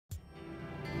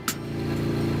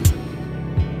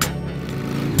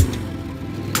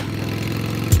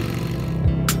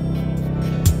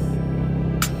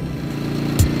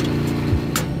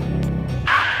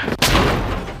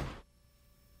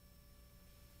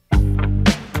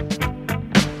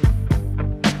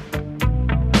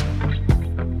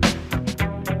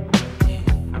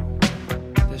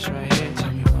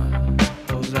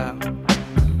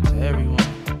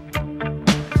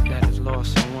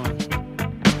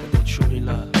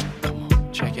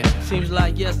Seems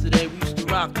like yesterday we used to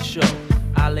rock the show.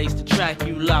 I laced the track,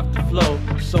 you locked the flow.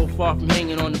 So far from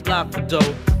hanging on the block for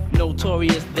dough.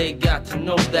 Notorious, they got to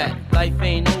know that life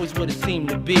ain't always what it seemed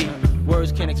to be.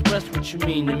 Words can't express what you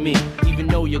mean to me. Even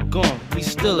though you're gone, we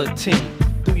still a team.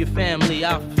 Through your family,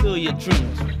 I'll fulfill your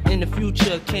dreams. In the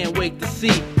future, can't wait to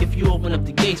see if you open up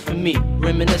the gates for me.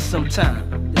 Reminisce sometime,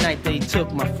 the night they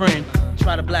took my friend.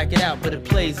 Try to black it out, but it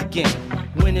plays again.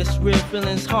 When it's real,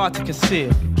 feeling's hard to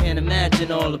conceal. Can't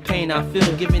imagine all the pain I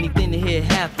feel. Give anything to hear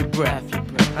half your breath.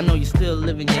 I know you're still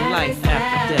living your life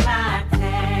after death.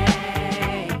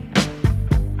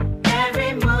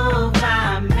 Every move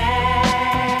I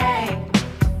make,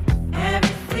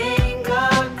 every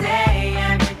single day,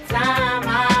 every time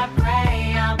I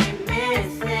pray, I'll be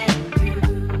missing you.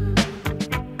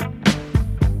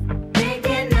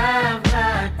 Thinking of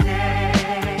the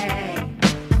day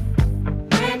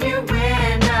when you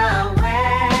went away.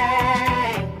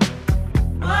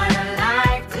 What a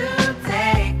life to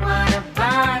take, what a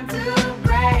bond to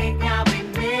break. I'll be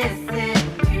missing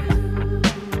you.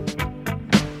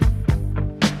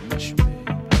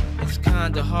 It's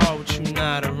kinda hard with you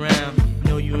not around.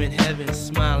 Know you in heaven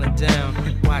smiling down,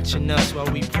 watching us while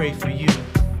we pray for you.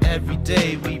 Every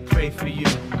day we pray for you,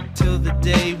 till the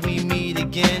day we meet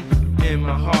again. In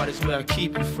my heart is where I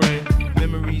keep you, friend.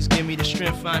 Memories give me the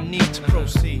strength I need to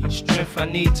proceed, strength I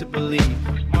need to believe.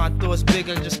 My thoughts big,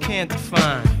 I just can't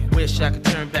define. Wish I could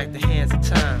turn back the hands of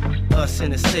time. Us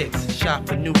in the six, shop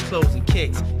for new clothes and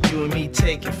kicks. You and me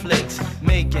taking flicks,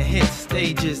 making hits,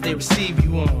 stages they receive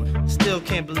you on. Still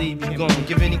can't believe you're gone.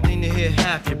 Give anything to hear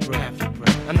half your breath.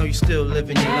 I know you're still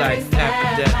living your life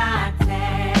after death.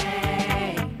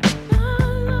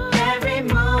 Every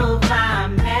move I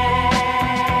make,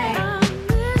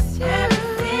 every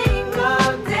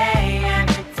single day,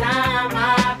 every time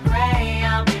I pray,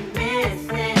 I'll be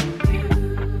missing you.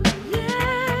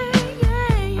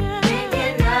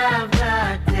 Thinking of the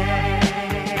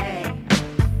day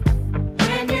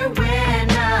when you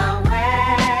went away.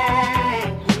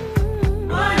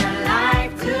 What a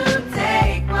life to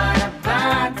take, what a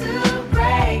bond to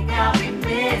break. I'll be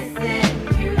missing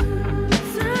you.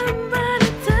 Somebody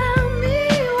tell me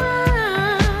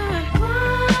why.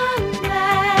 One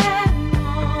bad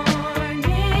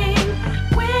morning,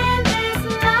 when this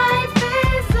life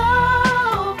is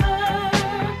over,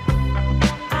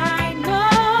 I know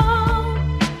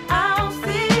I'll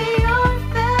see your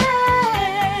face.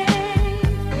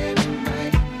 Every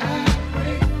night I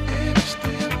pray, every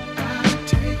step I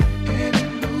take, every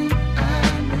move I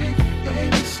make,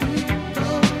 every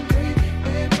single day,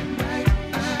 every night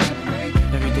I pray.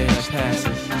 Every day that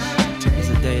passes is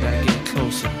a day that I get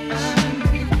closer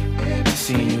to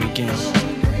seeing you again.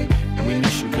 We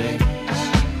miss you, babe,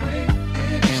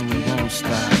 and we won't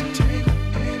stop,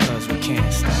 cause we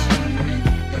can't stop.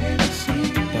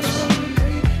 That's right.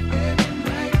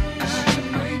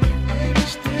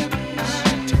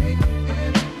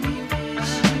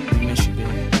 We miss you,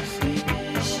 babe.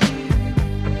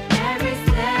 Every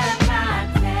step I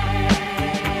take,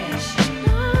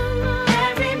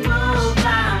 every move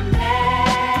I make,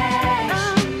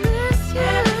 every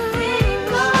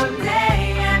single day,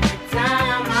 every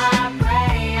time I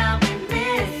pray, I'll be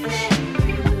missing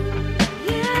you.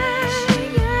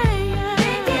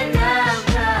 Thinking of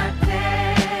the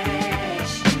day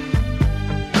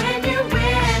when you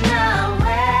went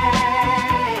away.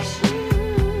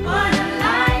 What a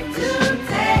life to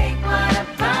take, what a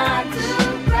bond to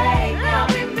break. I'll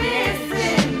be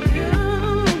missing you.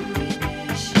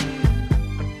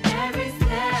 Every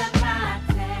step I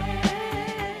take.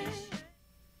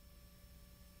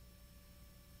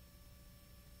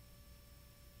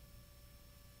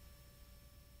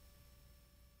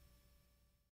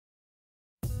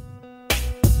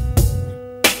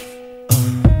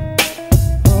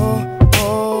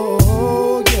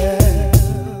 Oh, yeah.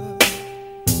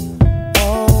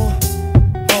 Oh,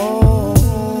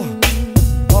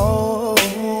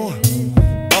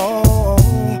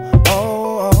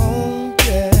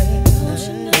 yeah.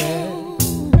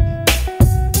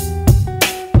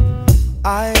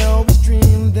 I always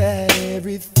dreamed that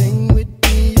everything would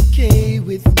be okay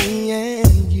with me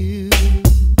and you,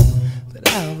 but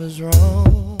I was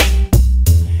wrong.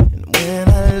 And when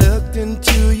I looked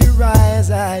into your eyes,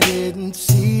 I didn't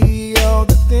see all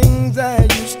the things I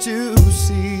used to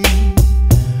see.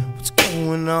 What's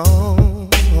going on?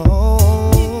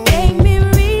 Gave me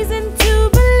reason to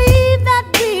believe that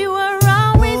we were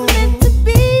always meant to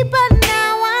be, but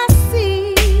now I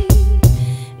see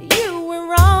you were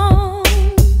wrong.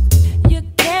 You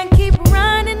can't keep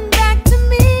running back to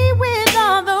me with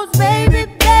all those baby,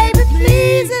 baby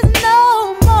pleases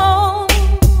no more.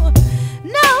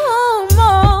 No.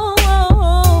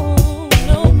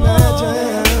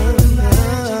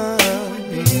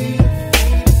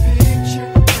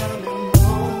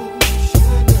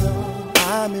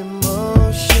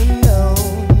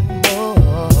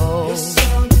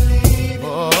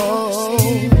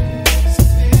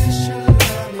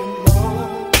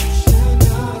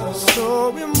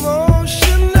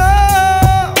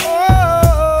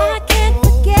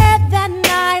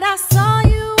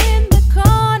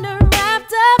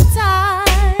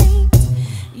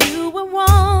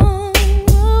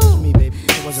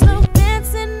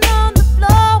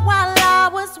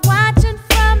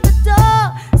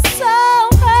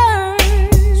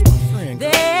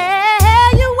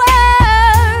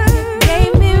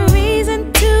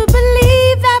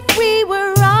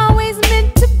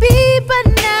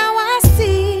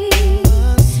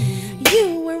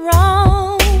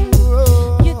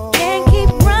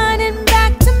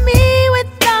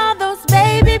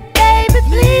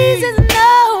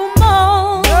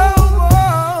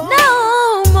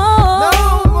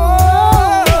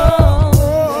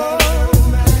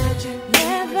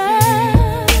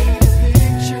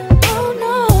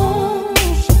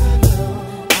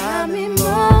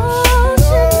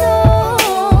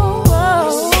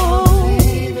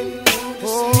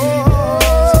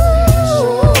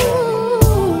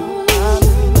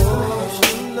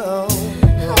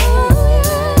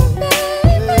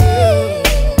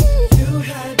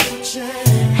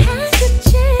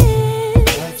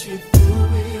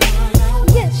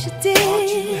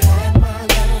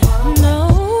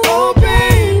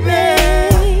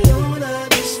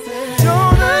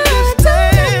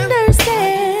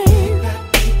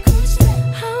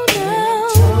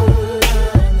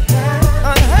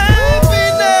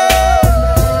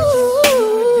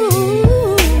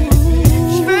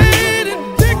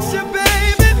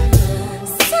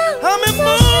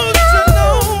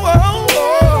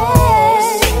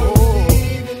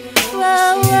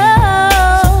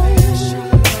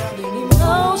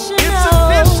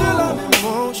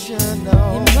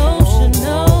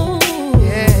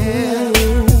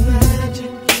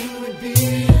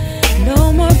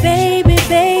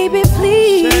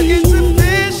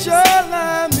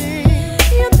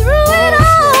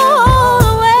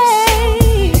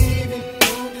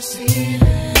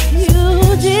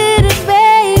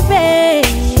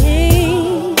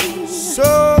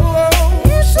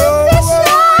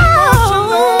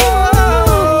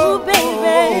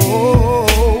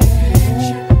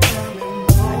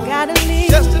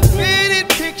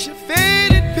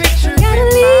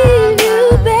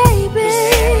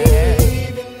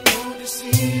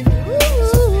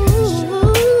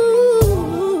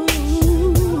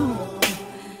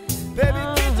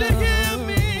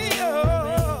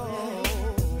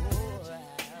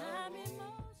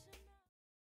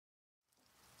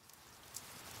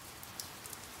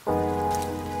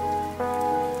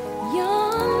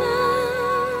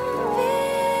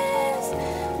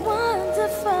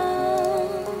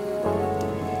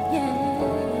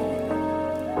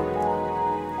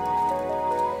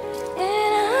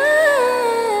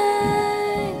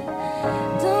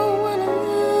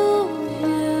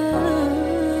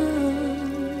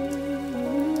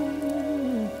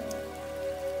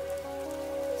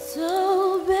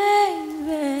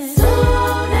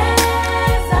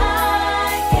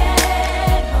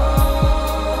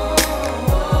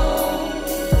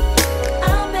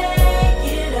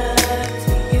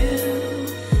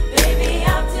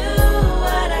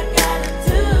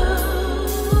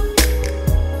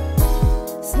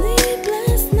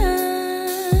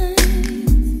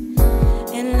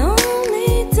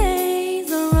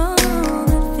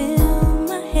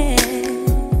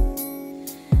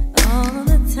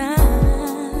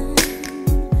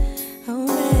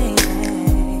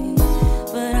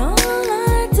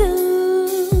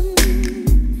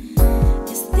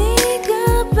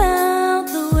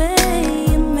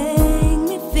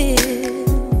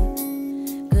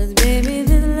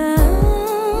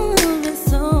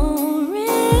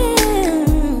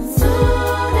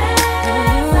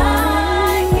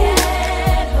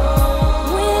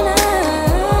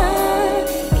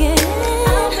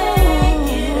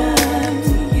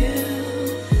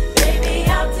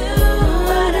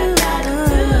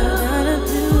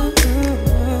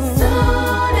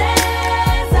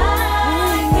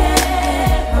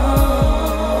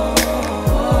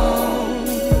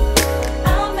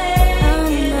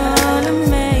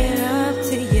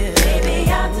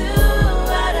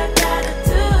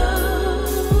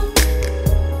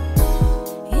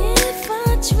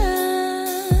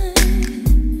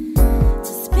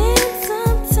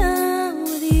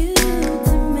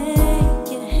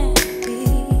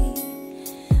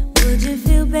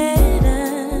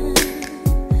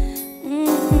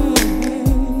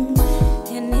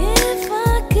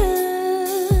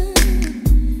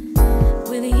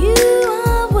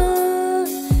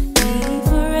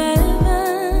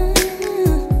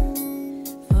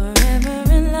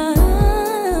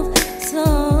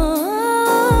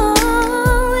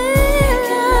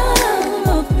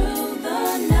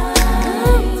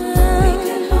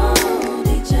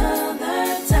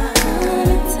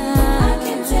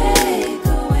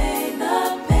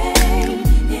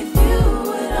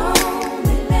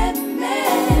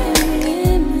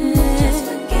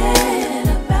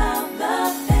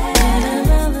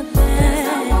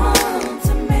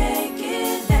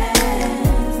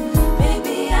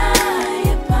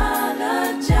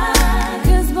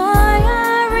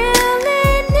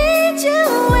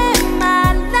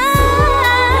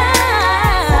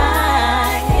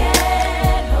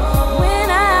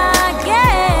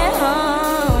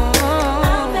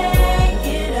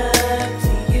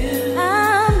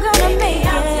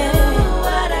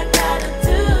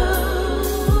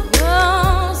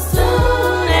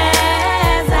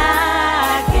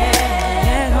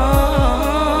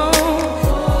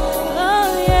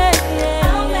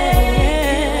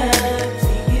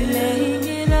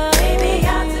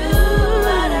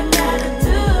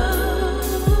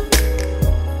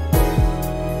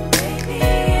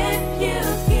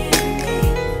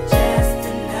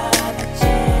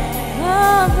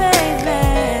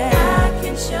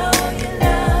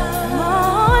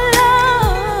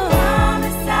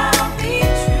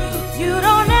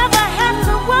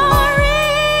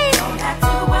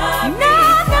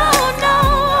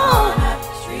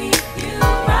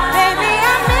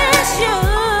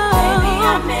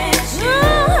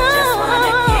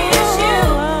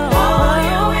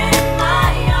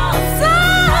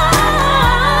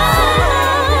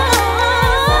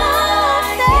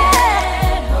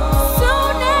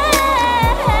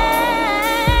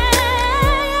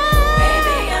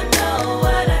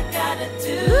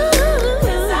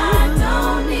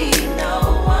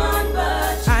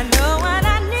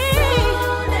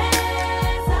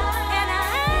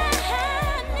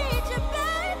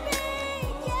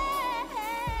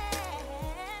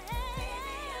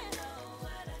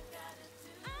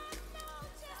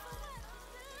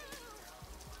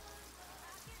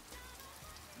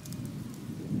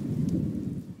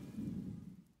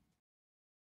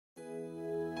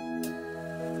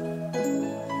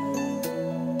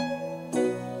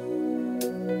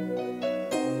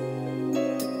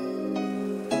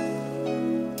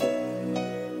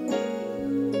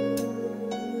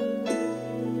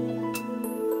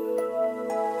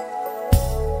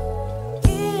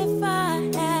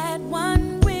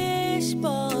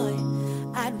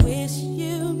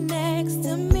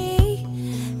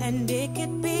 And it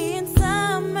could be in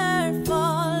summer,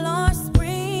 fall, or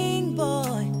spring,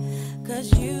 boy,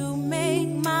 'cause you make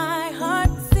my heart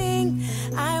sing.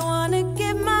 I wanna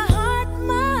give my heart,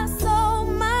 my soul,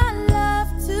 my love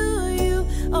to you,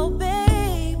 oh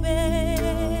baby,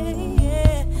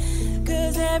 yeah.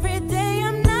 'Cause every day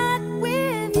I'm not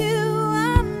with you,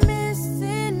 I'm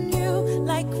missing you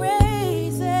like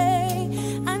crazy.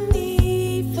 I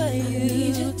need for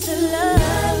you, to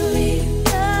love me,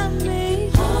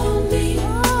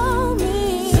 hold me,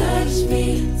 touch me,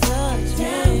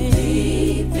 down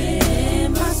deep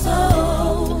in my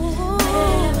soul.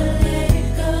 Never let it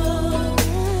go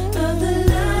of the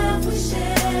love we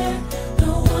share.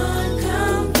 No one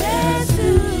compares to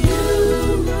you.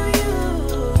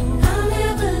 I'll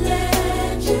never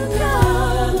let you go,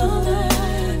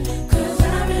 'cause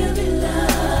I really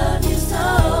love you so.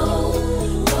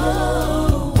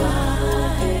 Oh,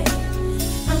 why?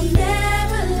 I'll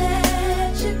never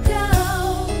let you go.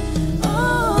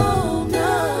 Oh,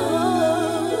 no.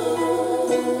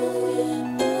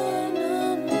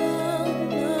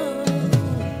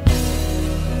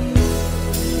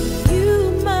 You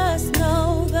must know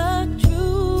the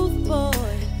truth,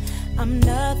 boy. I'm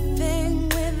nothing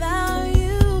without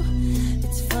you.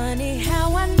 It's funny how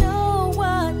I know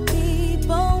what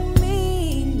people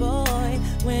mean, boy,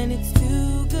 when it's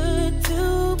too good to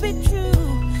be true.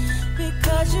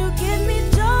 Because you give me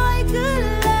joy, good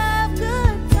love,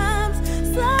 good times,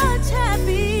 such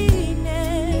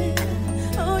happiness.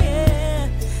 Oh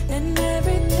yeah. And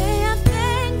every day I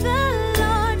thank the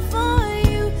Lord for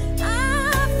you. I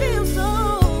feel so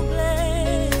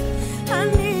blessed. I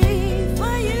need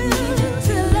for you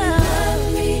to love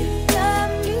me,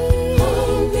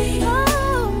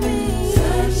 hold me,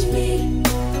 touch me,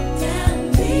 down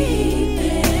deep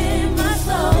in my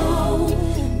soul.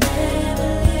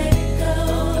 Never let it go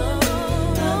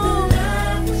of the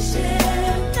love we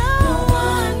share. No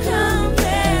one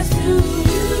compares to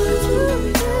you.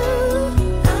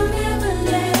 I'll never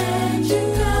let you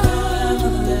go,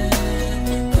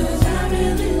 'cause I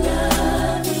really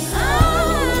love you so.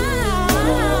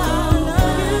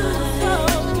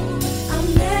 I'll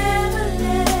never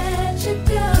let you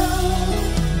go.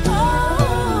 Oh,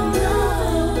 no.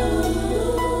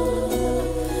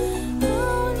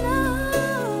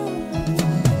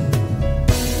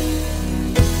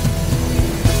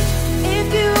 If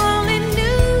you only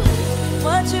knew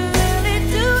what you really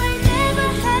do, ain't never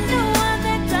had no one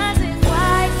that does it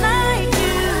quite like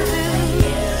you do.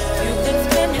 You could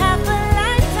spend half a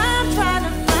lifetime trying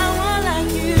to find one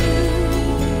like you.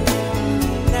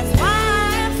 That's why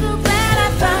I'm so glad I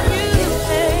found you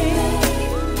today.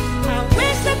 I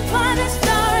wish upon a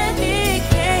star and it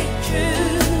came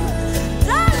true.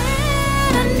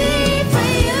 Darling, I need for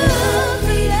you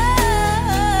to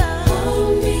love,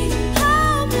 hold me,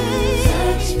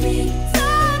 touch me,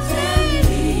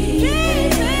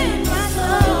 deep in my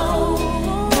soul.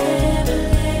 Never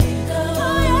let it go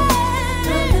of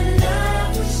the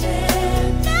love we share.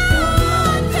 No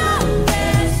one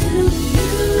compares to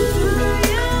you.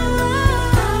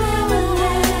 I'll never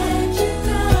let you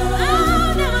go.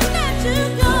 I'll never let you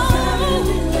go. I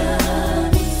really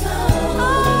love you so.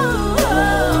 Oh,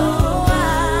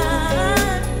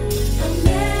 I'll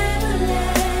never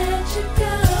let you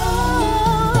go.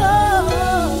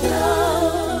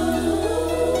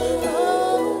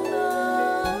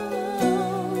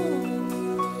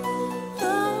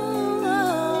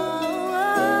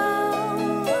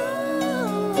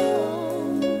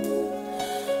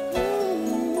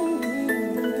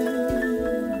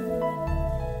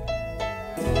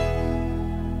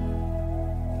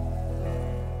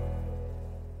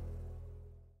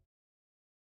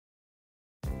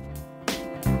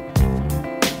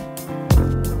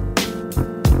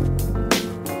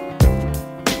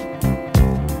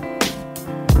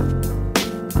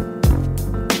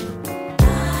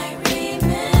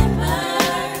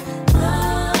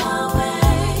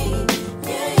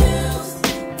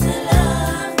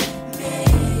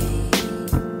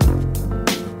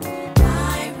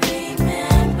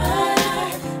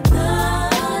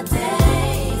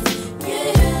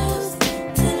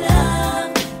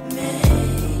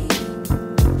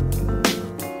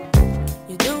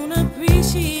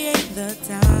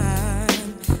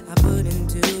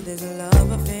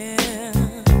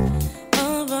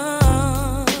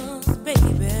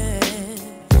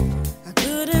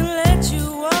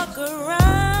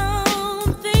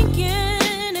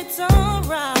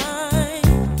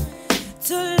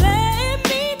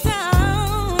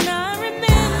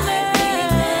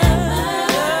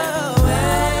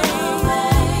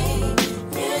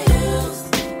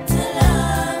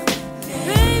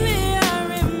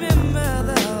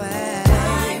 The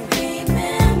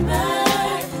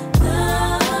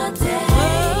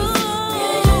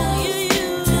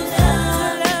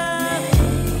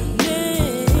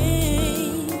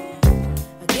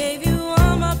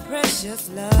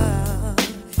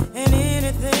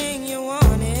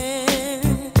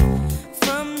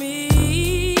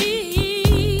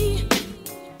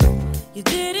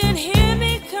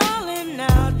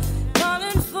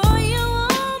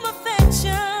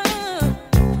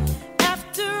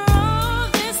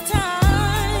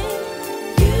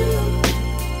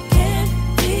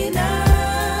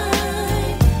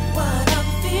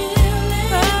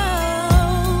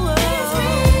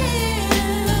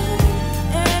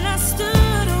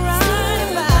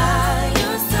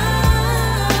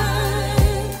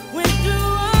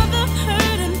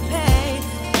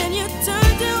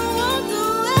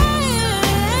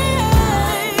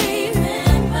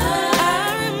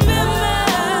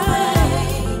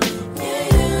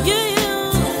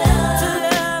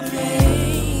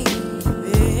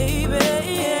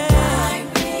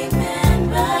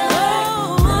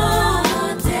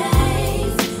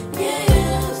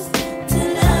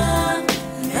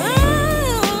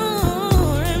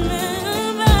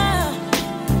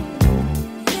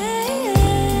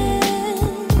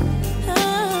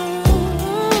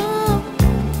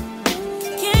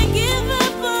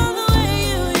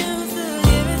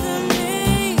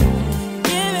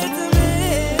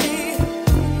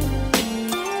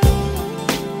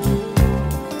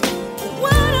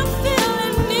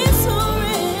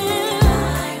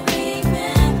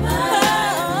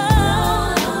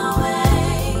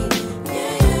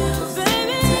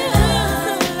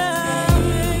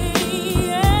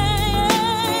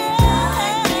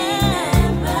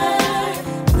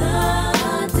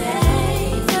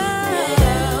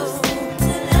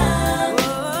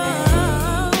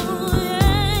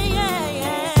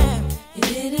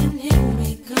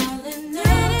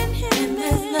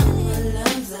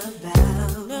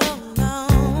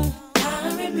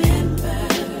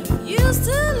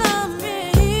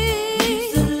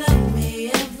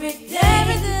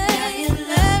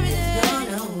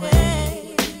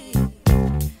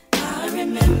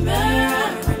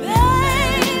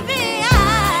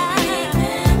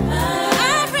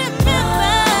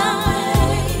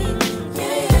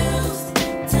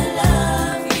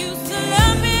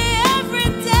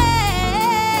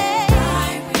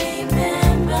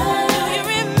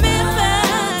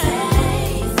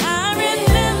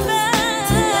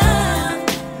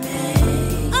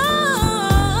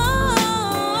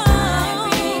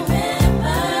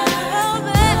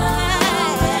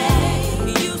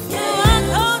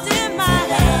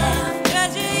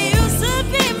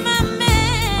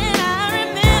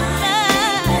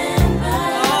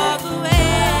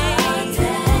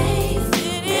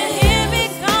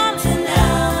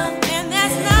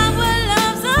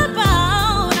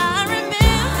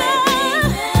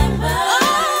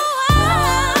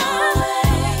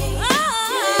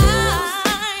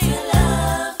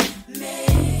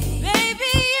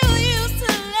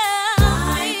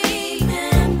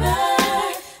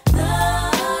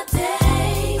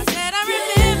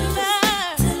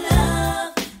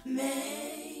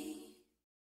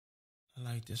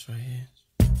like this right here.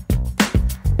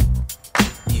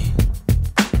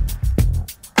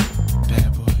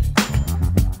 Bad boy.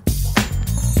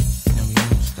 And we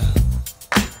won't stop.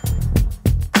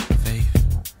 Faith.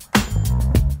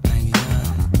 99.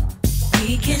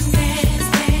 We can dance,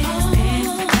 dance,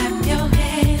 dance. Clap your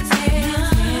hands, hands,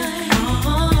 hands.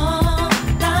 All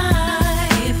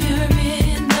night. If you're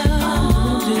in the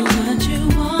mood, do what you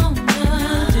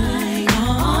wanna do.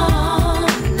 All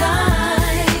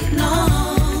night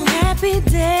long. Happy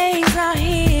days are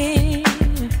here,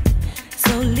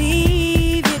 so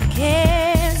leave your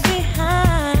cares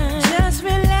behind. Just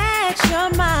relax your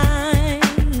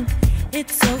mind.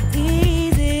 It's so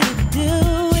easy to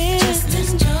do it. Just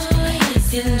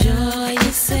enjoy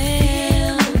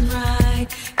yourself, right?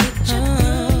 Get your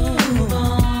groove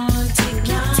on. Take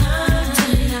your time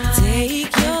tonight.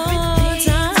 Take your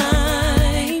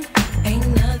time. Ain't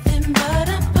nothing but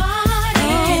a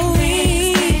party. We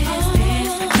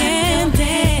can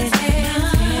dance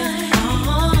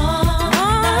all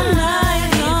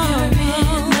night long. If you're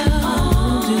in the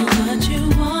mood, do what you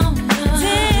want.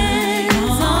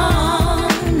 Dance all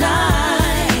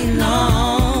night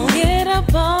long. Get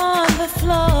up on the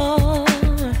floor.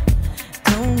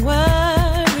 Don't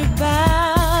worry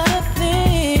about a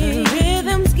thing. The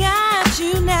rhythm's got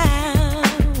you now.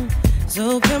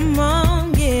 So come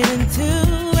on, get into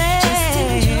it. Just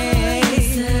enjoy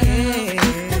yourself.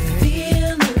 If the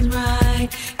feeling's right,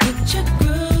 get your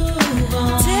groove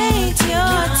on. Take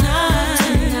your time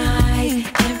tonight.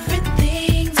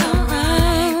 Everything's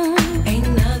alright. Ain't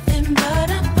nothing but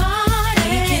a party.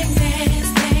 We can dance,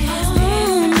 dance,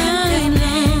 all night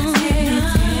long.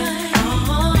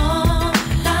 All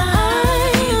night.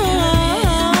 If you're in the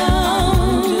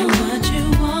mood, do what you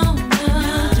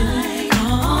wanna do.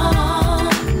 All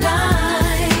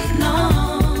night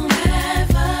long.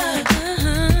 Have a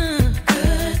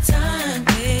good time.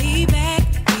 Lay back,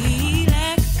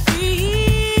 relax,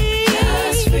 free.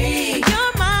 Just free your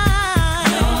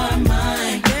mind.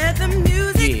 Let the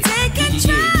music take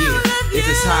control of you. If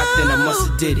it's hot, then I must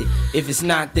have did it. If it's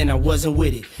not, then I wasn't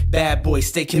with it. Bad boy,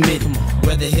 stay committed.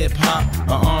 Whether hip hop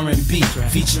or R&B,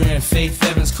 featuring Faith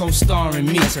Evans co-starring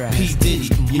me. P Diddy,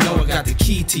 you know I got the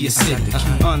key to your city.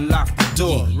 Unlock the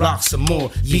door, rock some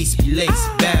more, beats be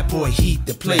laced. Bad boy, heat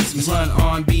the place. We run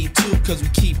R&B too, cause we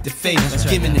keep the faith.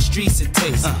 Giving the streets a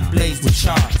taste, blaze the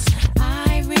charts.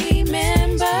 I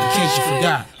remember. In case you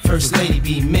forgot, First Lady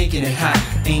be making it hot.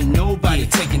 Ain't nobody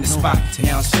taking the spot.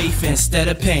 Now it's faith instead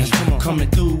of pain. Coming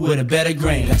through with a better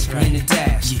grain. In the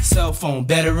dash, cell phone,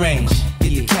 better range. Get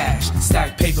the cash,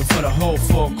 stack paper for the whole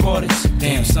 4 quarters.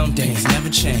 Damn, some things never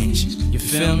change. You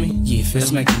feel me? Yeah,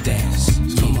 let's make it dance.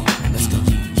 Come on, let's go.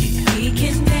 Yeah. We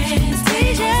can dance,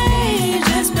 DJ.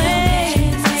 Just play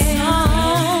the song.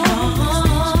 All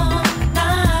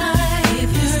night.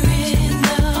 If you're in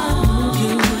the mood, do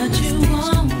what you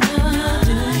wanna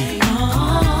do.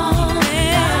 All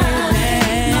night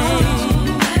long.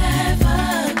 Have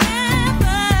a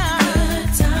good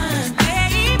time.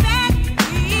 Lay back,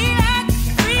 relax,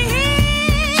 free.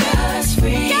 Just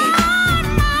free your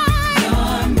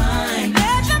mind.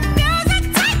 Let the music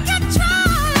take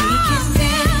control. We can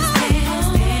dance, dance,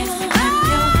 dance. Clap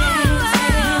your hands, hands,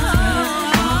 hands.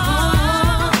 All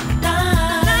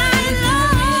night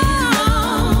long.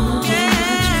 Do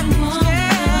what you wanna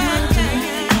do.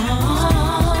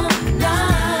 All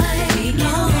night. We can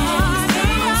dance,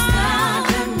 don't stop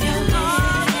the music.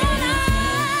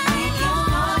 We can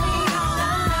party all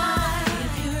night.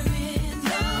 If you're in the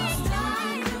mood,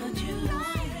 what you want.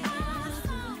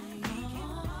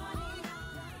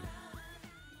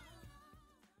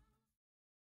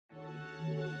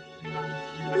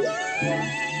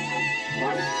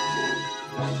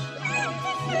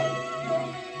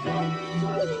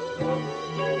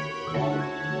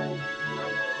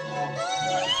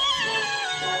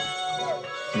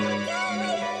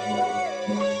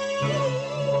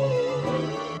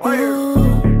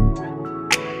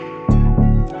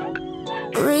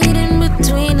 Reading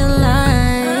between the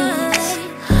lines,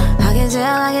 I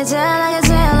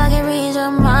can read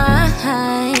your mind.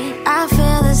 I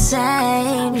feel the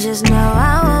same, just know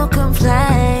I won't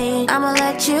complain. I'ma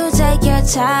let you take your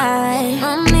time,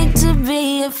 no need to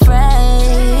be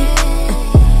afraid.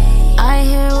 I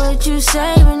hear what you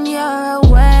say when you're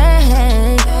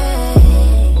away.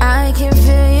 I can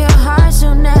feel your heart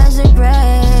soon as it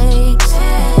breaks.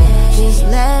 Just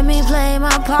let me play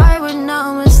my part with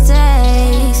no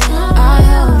mistakes. I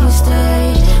hope you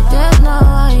stay, there's no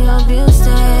way I hope you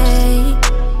stay.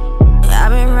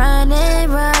 I've been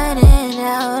running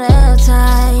out of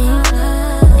time,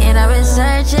 and I've been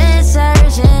searching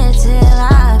till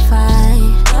I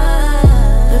find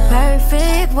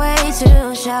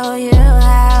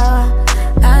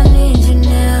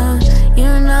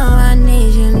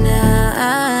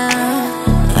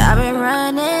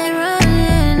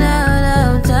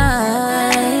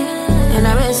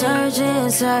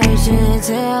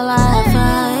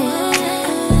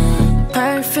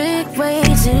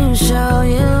show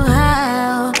you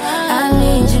how I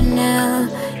need you now.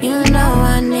 You know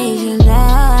I need you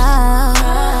now.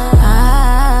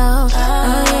 Oh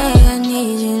yeah, I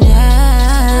need you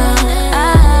now.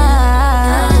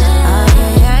 Oh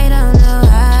yeah, I don't know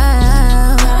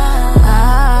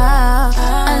how.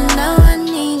 I know I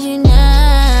need you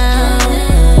now.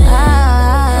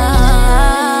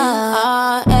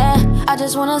 Yeah, I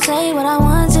just wanna say what I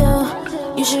want to.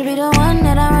 You should be the one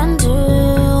that I run to.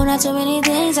 Not too many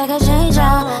things I could change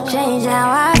how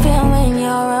I feel when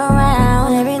you're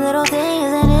around. Every little thing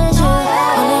is an issue.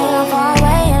 One day I'm far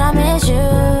away and I miss you.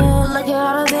 Look at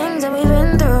all the things that we've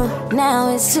been through. Now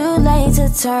it's too late to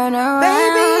turn around.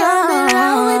 Baby, I'm in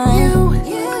love with you,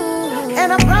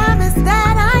 and I promise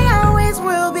that I always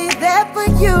will be there for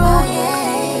you.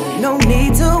 No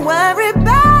need to worry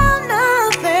about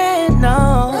nothing,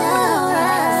 no.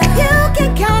 You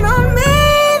can count on me,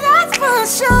 that's for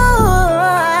sure.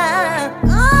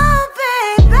 Oh,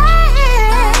 baby,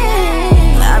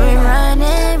 I've been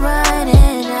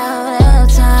running out of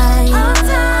time.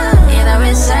 And I've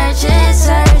been searching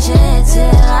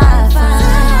till I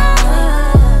find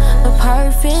the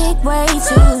perfect way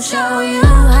to show you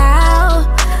how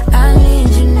I need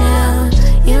you now.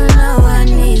 You know I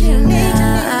need you now.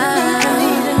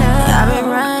 I've been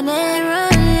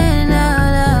running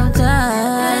out of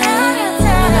time.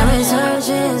 And I've been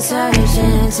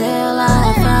searching till I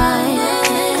find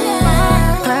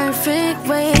perfect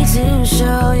way to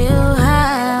show you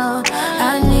how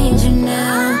I need you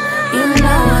now. You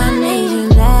know I need you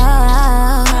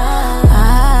now. Oh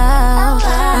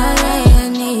yeah, I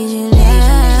need you now.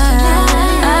 I don't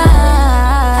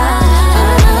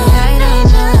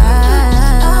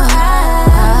know how.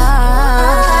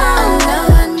 I know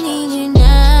I need you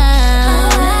now.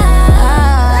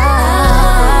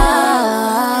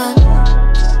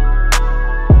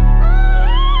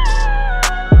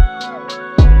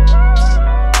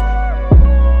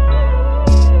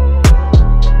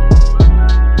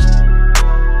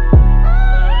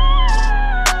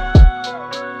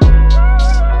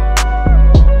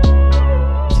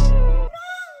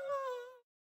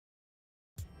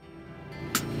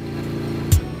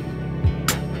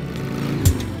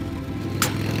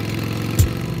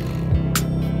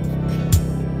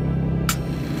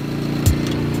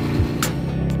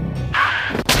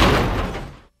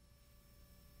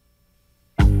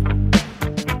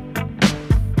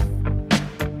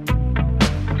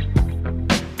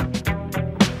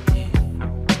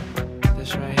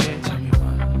 This right here, tell me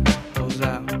why, goes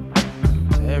out to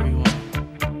everyone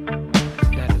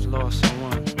that has lost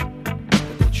someone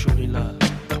that they truly love.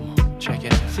 Come on, check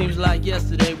it out. Seems like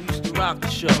yesterday we used to rock the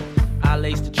show. I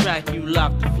laced the track, you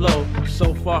locked the flow.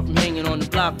 So far from hanging on the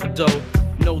block for dough.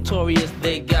 Notorious,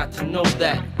 they got to know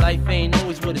that life ain't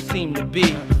always what it seemed to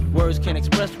be. Words can't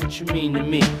express what you mean to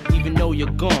me. Even though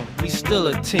you're gone, we still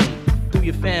a team. Through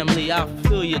your family, I'll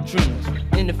fulfill your dreams.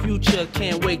 In the future,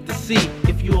 can't wait to see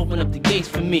if you open up the gates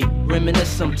for me. Reminisce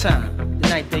sometime, the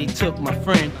night they took my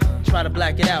friend. Try to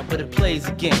black it out, but it plays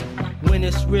again. When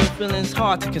it's real, feeling's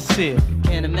hard to conceal.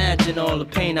 Can't imagine all the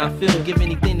pain I feel. Give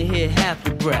anything to hear half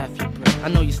your breath. I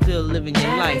know you're still living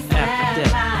your life after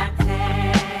death.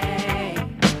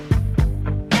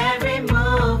 Every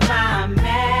move I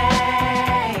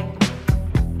make,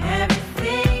 every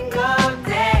single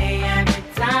day, every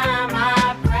time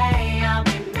I pray, I'll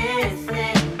be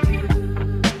missing you.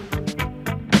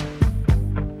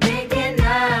 Thinking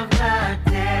of the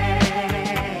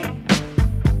day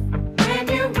when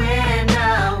you went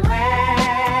away.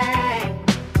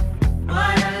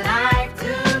 What a life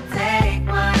to take,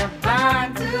 what a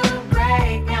bond to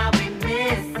break. I'll be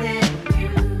missing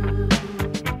you.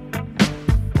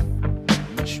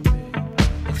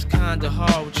 It's kinda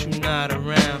hard with you not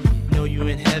around. Know you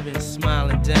in heaven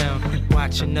smiling down,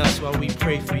 watching us while we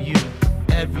pray for you.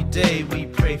 Every day we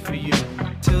pray for you,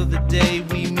 till the day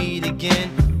we meet again.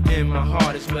 In my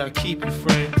heart is where I keep you,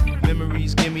 friend.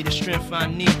 Memories give me the strength I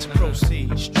need to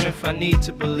proceed, strength I need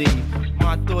to believe.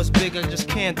 My thoughts big, I just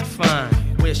can't define.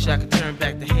 Wish I could turn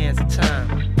back the hands of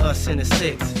time. Us in the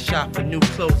six, shop for new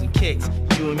clothes and kicks.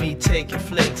 You and me taking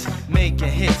flicks, making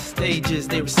hits, stages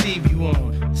they receive you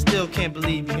on. Still can't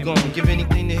believe you're gone. Give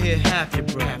anything to hear half your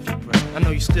breath. I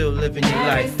know you're still living your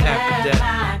life after death.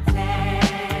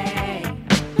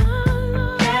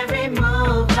 Every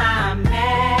move I make,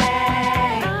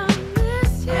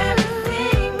 every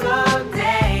single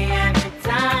day, every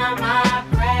time I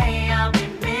pray, I'll be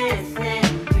missing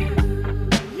you.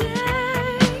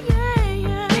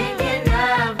 Thinking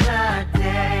of the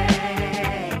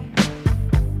day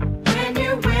when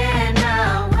you went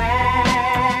away.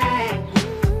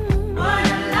 What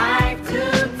a life to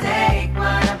take,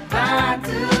 what a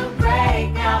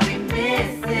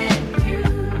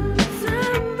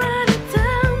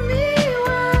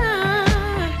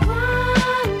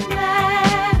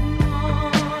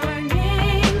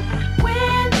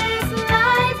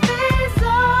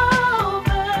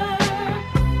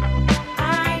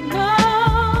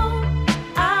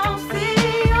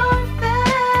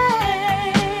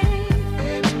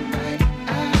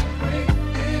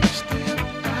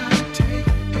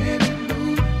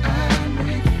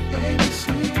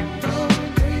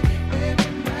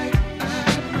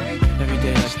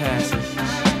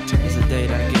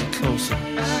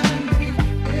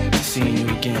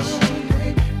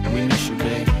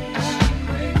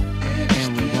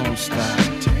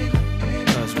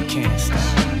can't stop.